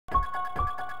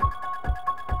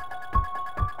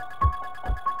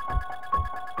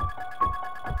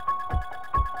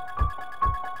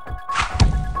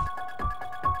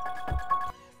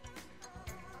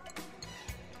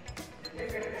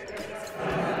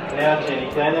Now, Jenny,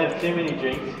 don't have too many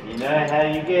drinks. You know how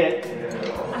you get.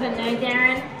 I don't know,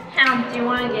 Darren. How do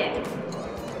I get?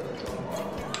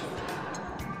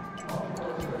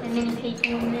 There are many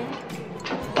people in there.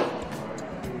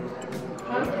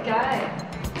 Time to go.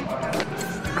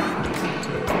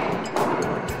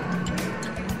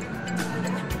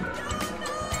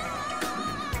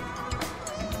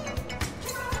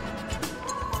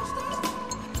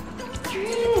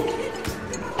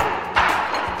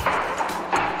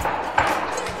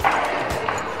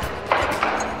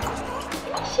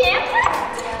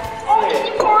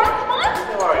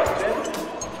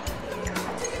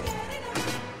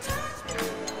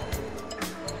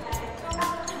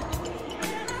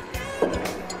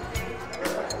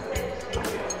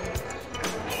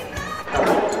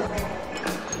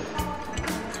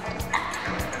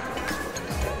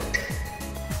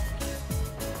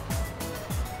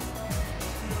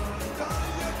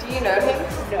 Do you know him?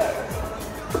 No.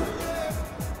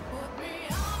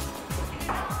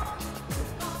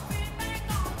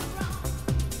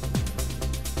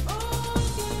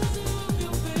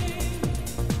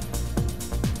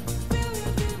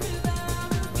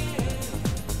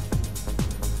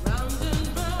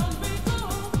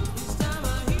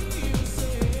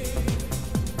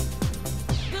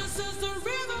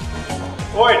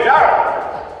 Oi,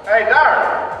 Darren! Hey, Darren!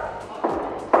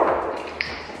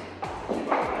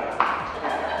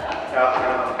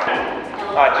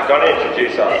 Alright, you're gonna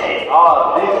introduce us.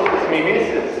 Oh, this is me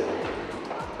missus.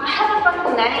 I have a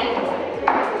fucking name.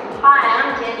 Hi, I'm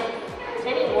Jenny.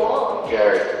 Jenny Wall.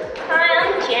 Gary. Hi,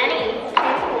 I'm Jenny.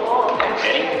 Jenny Wall.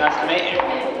 Jenny, nice to meet you.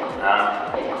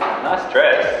 Nice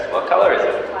dress. What colour is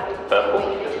it? Purple?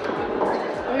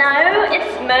 No,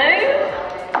 it's mauve.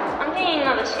 I'm getting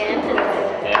another shampoo.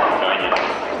 Yeah, I'll join you.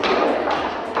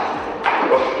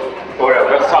 Boy, I've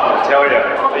got something to tell you.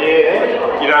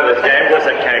 Yeah. You know the gamblers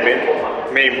that came in?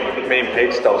 Me and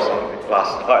Pete stole some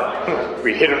last night.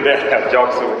 We hit them down our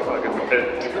jocks and we fucking Did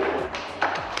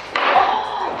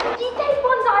they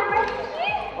want I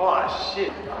rescue? Oh,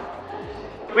 shit.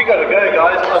 We gotta go,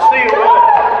 guys. I'll see you later.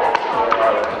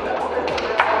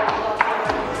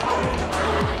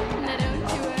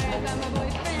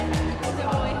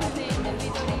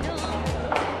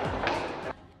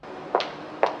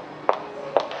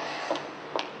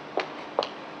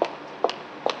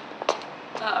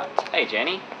 Oh, hey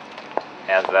Jenny.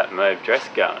 How's that mauve dress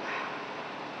going?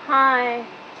 Hi.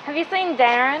 Have you seen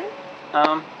Darren?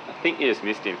 I think you just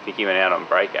missed him. I think he went out on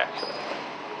break actually.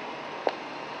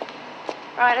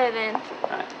 Righto then.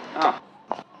 Right. Oh.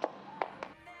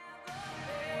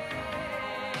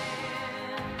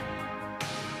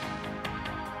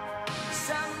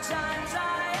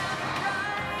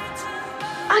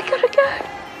 I gotta go.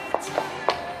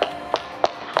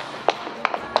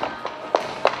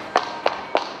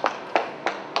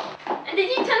 And did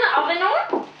you turn the oven on?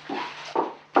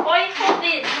 Why you hold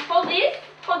this? Hold this?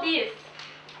 Hold this.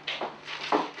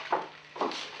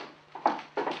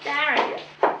 Darren.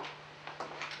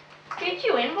 Who'd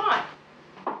you invite?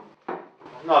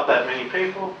 Not that many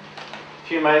people. A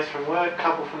few mates from work,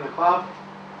 couple from the club.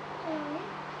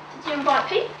 Did you invite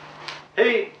Pete?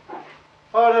 Pete?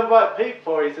 What would I invite Pete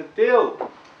for? He's a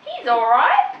dill. He's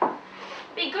alright.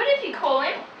 Be good if you call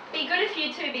him. Be good if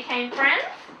you two became friends.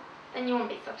 Then you won't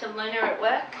be such a loner at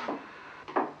work.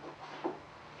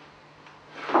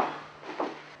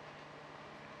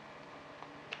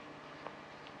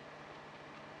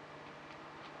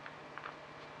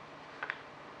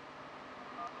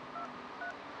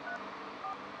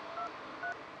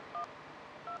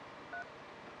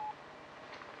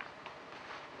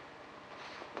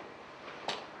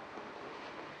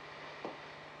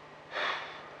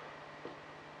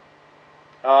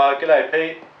 G'day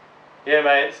Pete. Yeah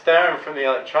mate, it's Darren from the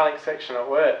electronics section at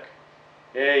work.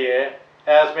 Yeah.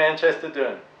 How's Manchester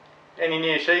doing? Any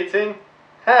new sheets in?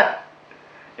 Ha!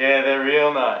 Yeah, they're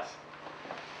real nice.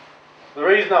 The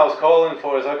reason I was calling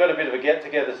for is I've got a bit of a get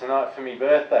together tonight for my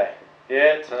birthday.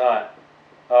 Yeah, tonight.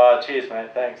 Oh, cheers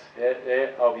mate, thanks.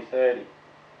 Yeah, I'll be 30.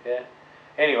 Yeah.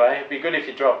 Anyway, it'd be good if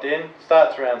you dropped in.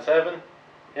 Starts around 7.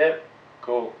 Yep,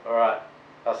 cool, alright.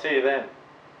 I'll see you then.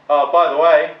 Oh, by the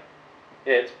way,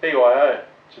 yeah, it's BYO.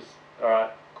 Just,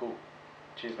 alright, cool.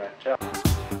 Cheers, mate. Ciao.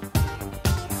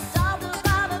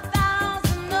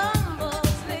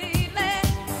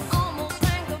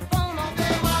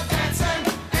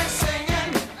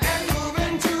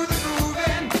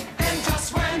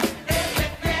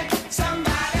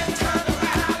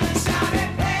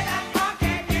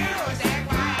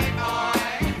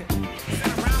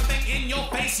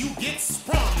 You get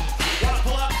sprung. Wanna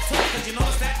pull up cause you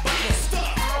notice that butt was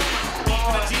stuck.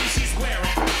 Even the jeans she's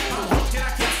wearing, I'm hooked and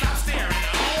I can't stop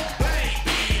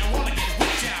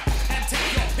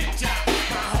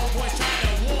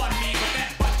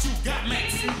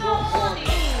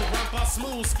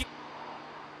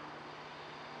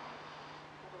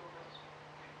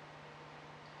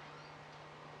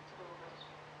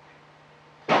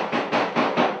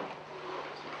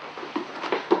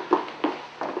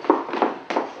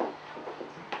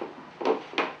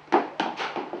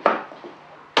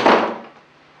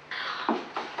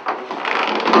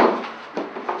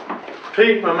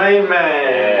Pete, my main man.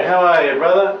 Yeah. How are you,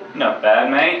 brother? Not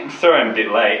bad, mate. Sorry I'm a bit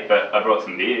late, but I brought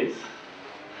some beers.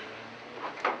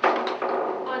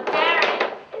 Oh,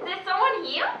 Darren, is there someone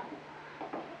here?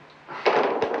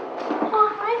 Oh,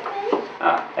 hi, Pete.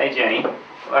 Oh, hey Jenny.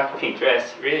 I like the pink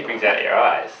dress. It really brings out your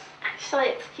eyes. Actually,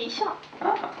 it's a t-shirt.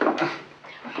 Oh.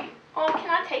 Oh, can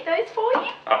I take those for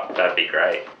you? Oh, that'd be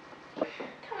great.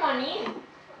 Come on in.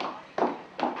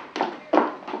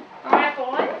 Alright,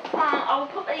 boys. I'll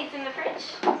put these in the fridge.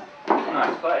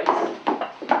 Nice place.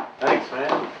 Thanks,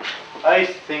 man. I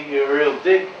used to think you were a real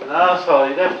dick, an arsehole.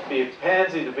 You'd have to be a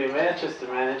pansy to be Manchester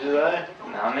manager, though.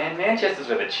 No, man, Manchester's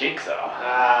where the chicks are.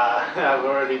 Ah, I've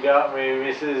already got me,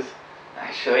 missus.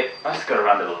 Actually, I just gotta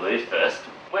run to the loo first.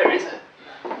 Where is it?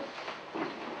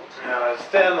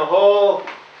 It's down the hall.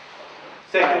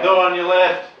 Second door on your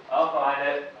left. I'll find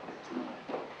it.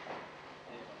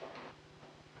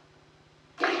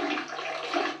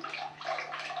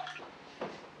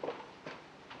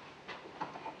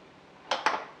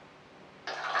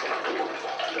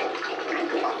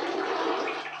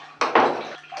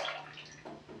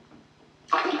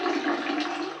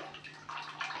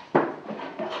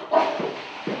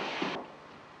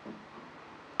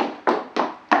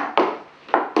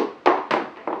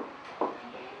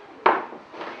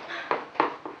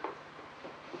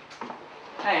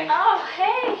 Hey. Oh,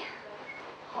 hey.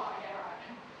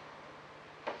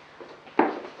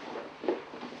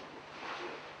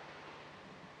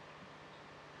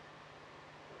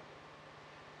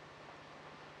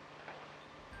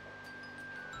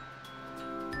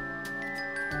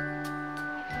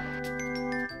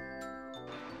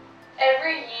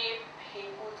 Every year,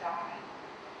 people die.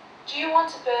 Do you want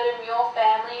to burden your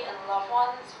family and loved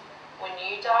ones when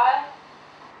you die?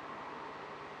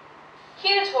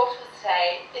 Here to talk to us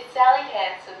today is Sally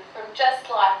Hanson from Just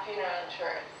Life Funeral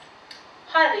Insurance.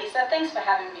 Hi Lisa, thanks for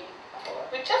having me.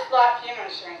 With Just Life Funeral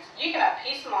Insurance, you can have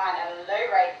peace of mind at a low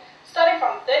rate, starting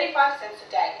from 35 cents a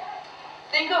day.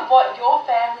 Think of what your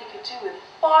family could do with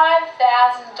 $5,000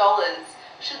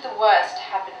 should the worst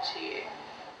happen to you.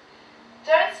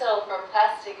 Don't settle for a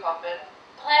plastic coffin.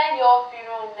 Plan your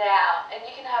funeral now and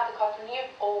you can have the coffin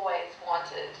you've always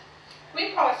wanted.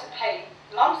 We promise to pay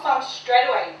lump sum straight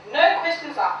away, no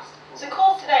questions asked. So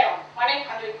call us today on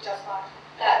 1-800-JUST-LIFE.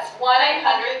 That's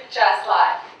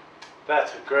 1-800-JUST-LIFE.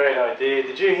 That's a great idea.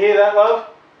 Did you hear that, love?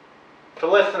 For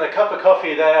less than a cup of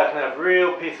coffee a day, I can have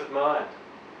real peace of mind.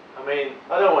 I mean,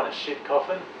 I don't want a shit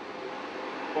coffin.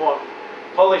 I want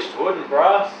polished wood and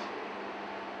brass.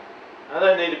 I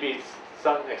don't need to be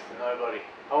sunk next to nobody.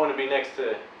 I want to be next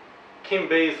to Kim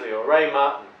Beazley or Ray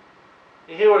Martin.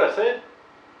 You hear what I said?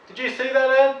 Did you see that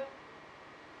ad?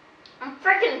 I'm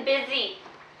freaking busy.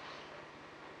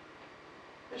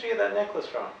 Where'd you get that necklace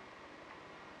from?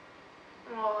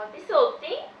 Oh, this old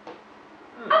thing?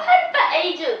 I've had it for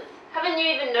ages. Haven't you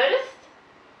even noticed?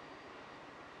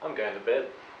 I'm going to bed.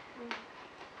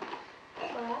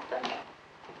 What happened?